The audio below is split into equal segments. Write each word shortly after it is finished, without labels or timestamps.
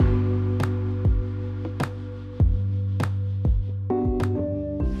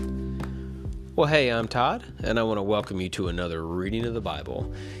Well, hey, I'm Todd, and I want to welcome you to another reading of the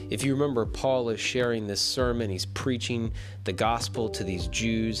Bible. If you remember, Paul is sharing this sermon. He's preaching the gospel to these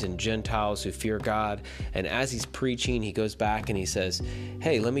Jews and Gentiles who fear God. And as he's preaching, he goes back and he says,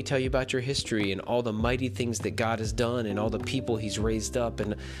 hey, let me tell you about your history and all the mighty things that God has done and all the people he's raised up.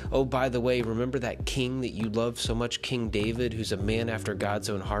 And oh, by the way, remember that king that you love so much, King David, who's a man after God's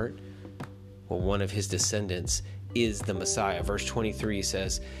own heart? Well, one of his descendants is the Messiah. Verse 23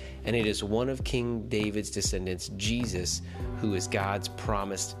 says, and it is one of King David's descendants, Jesus, who is God's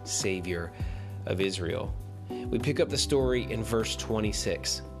promised Savior of Israel. We pick up the story in verse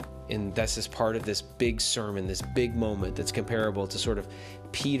 26, and this is part of this big sermon, this big moment that's comparable to sort of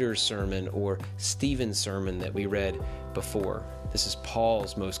Peter's sermon or Stephen's sermon that we read before. This is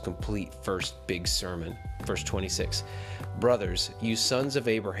Paul's most complete first big sermon. Verse 26, brothers, you sons of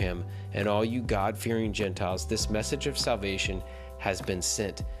Abraham, and all you God-fearing Gentiles, this message of salvation has been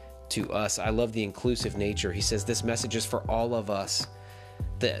sent to us. I love the inclusive nature. He says this message is for all of us.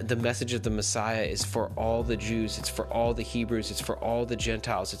 The message of the Messiah is for all the Jews. It's for all the Hebrews. It's for all the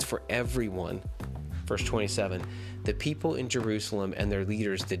Gentiles. It's for everyone. Verse 27, the people in Jerusalem and their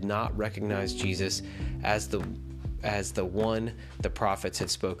leaders did not recognize Jesus as the one the prophets had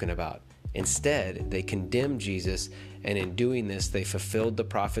spoken about. Instead, they condemned Jesus, and in doing this, they fulfilled the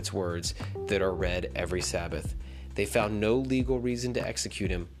prophet's words that are read every Sabbath. They found no legal reason to execute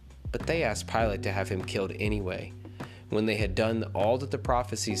him, but they asked Pilate to have him killed anyway. When they had done all that the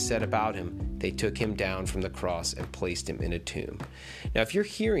prophecies said about him, they took him down from the cross and placed him in a tomb. Now, if you're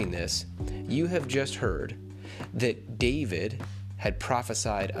hearing this, you have just heard that David had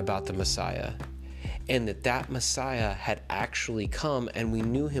prophesied about the Messiah, and that Messiah had actually come, and we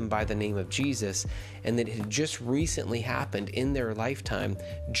knew him by the name of Jesus, and that it had just recently happened in their lifetime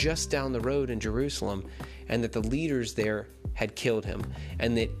just down the road in Jerusalem, and that the leaders there had killed him,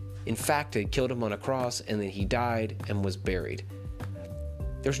 and that in fact they killed him on a cross, and that he died and was buried.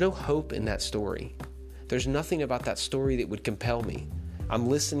 There's no hope in that story. There's nothing about that story that would compel me. I'm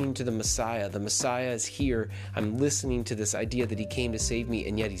listening to the Messiah. The Messiah is here. I'm listening to this idea that he came to save me,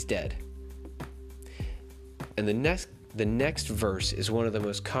 and yet he's dead. And the next verse is one of the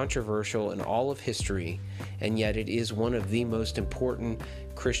most controversial in all of history, and yet it is one of the most important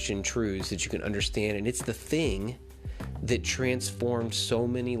Christian truths that you can understand, and it's the thing that transformed so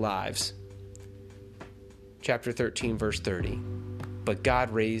many lives. Chapter 13, verse 30. But God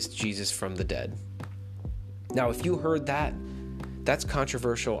raised Jesus from the dead. Now, if you heard that, that's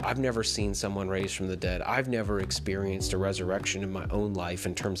controversial. I've never seen someone raised from the dead. I've never experienced a resurrection in my own life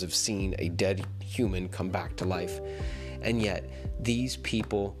in terms of seeing a dead human come back to life. And yet, these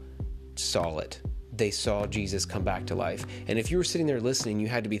people saw it. They saw Jesus come back to life. And if you were sitting there listening, you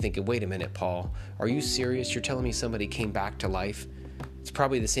had to be thinking, wait a minute, Paul, are you serious? You're telling me somebody came back to life? It's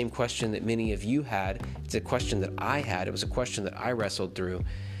probably the same question that many of you had. It's a question that I had. It was a question that I wrestled through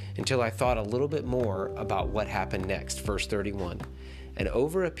until I thought a little bit more about what happened next. Verse 31. And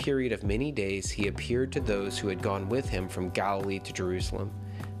over a period of many days, he appeared to those who had gone with him from Galilee to Jerusalem.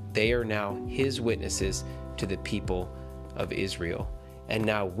 They are now his witnesses to the people of Israel. And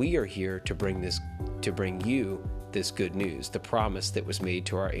now we are here to bring you this good news, the promise that was made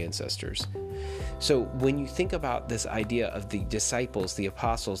to our ancestors. So when you think about this idea of the disciples, the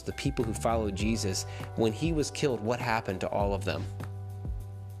apostles, the people who followed Jesus, when he was killed, what happened to all of them?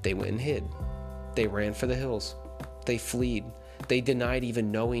 They went and hid. They ran for the hills. They fled. They denied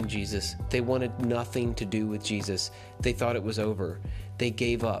even knowing Jesus. They wanted nothing to do with Jesus. They thought it was over. They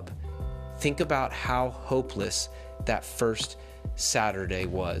gave up. Think about how hopeless that first Saturday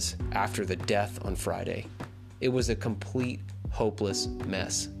was after the death on Friday. It was a complete hopeless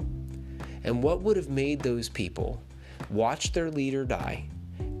mess. And what would have made those people watch their leader die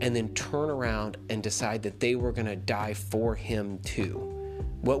and then turn around and decide that they were going to die for him too?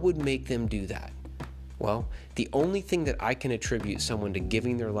 What would make them do that? Well, the only thing that I can attribute someone to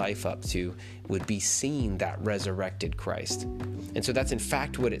giving their life up to would be seeing that resurrected Christ. And so that's in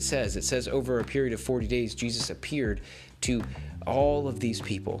fact what it says. It says over a period of 40 days, Jesus appeared to all of these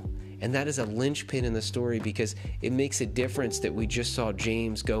people. And that is a linchpin in the story because it makes a difference that we just saw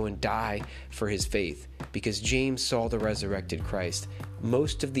James go and die for his faith, because James saw the resurrected Christ.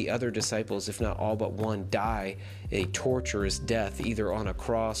 Most of the other disciples, if not all but one, die a torturous death, either on a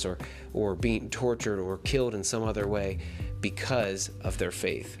cross or being tortured or killed in some other way because of their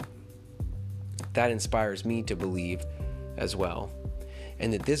faith. That inspires me to believe as well.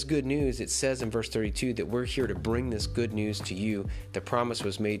 And that this good news, it says in verse 32 that we're here to bring this good news to you. The promise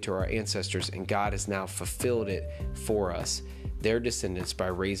was made to our ancestors, and God has now fulfilled it for us, their descendants, by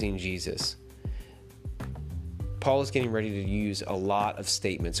raising Jesus. Paul is getting ready to use a lot of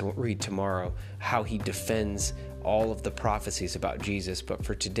statements, and we'll read tomorrow how he defends all of the prophecies about Jesus. But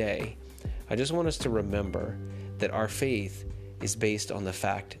for today, I just want us to remember that our faith is based on the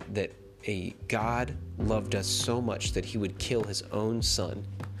fact that a God loved us so much that he would kill his own son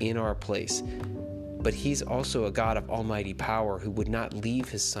in our place. But he's also a God of almighty power who would not leave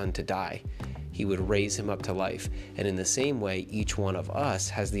his son to die. He would raise him up to life. And in the same way, each one of us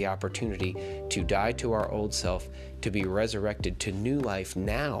has the opportunity to die to our old self, to be resurrected to new life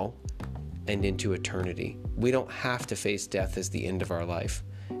now and into eternity. We don't have to face death as the end of our life.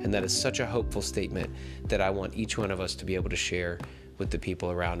 And that is such a hopeful statement that I want each one of us to be able to share with the people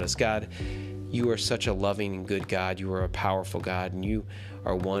around us. God, you are such a loving and good God. You are a powerful God, and you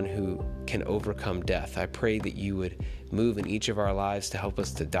are one who can overcome death. I pray that you would move in each of our lives to help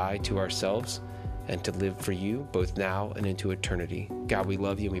us to die to ourselves and to live for you both now and into eternity. God, we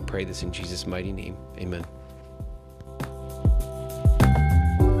love you, and we pray this in Jesus' mighty name. Amen.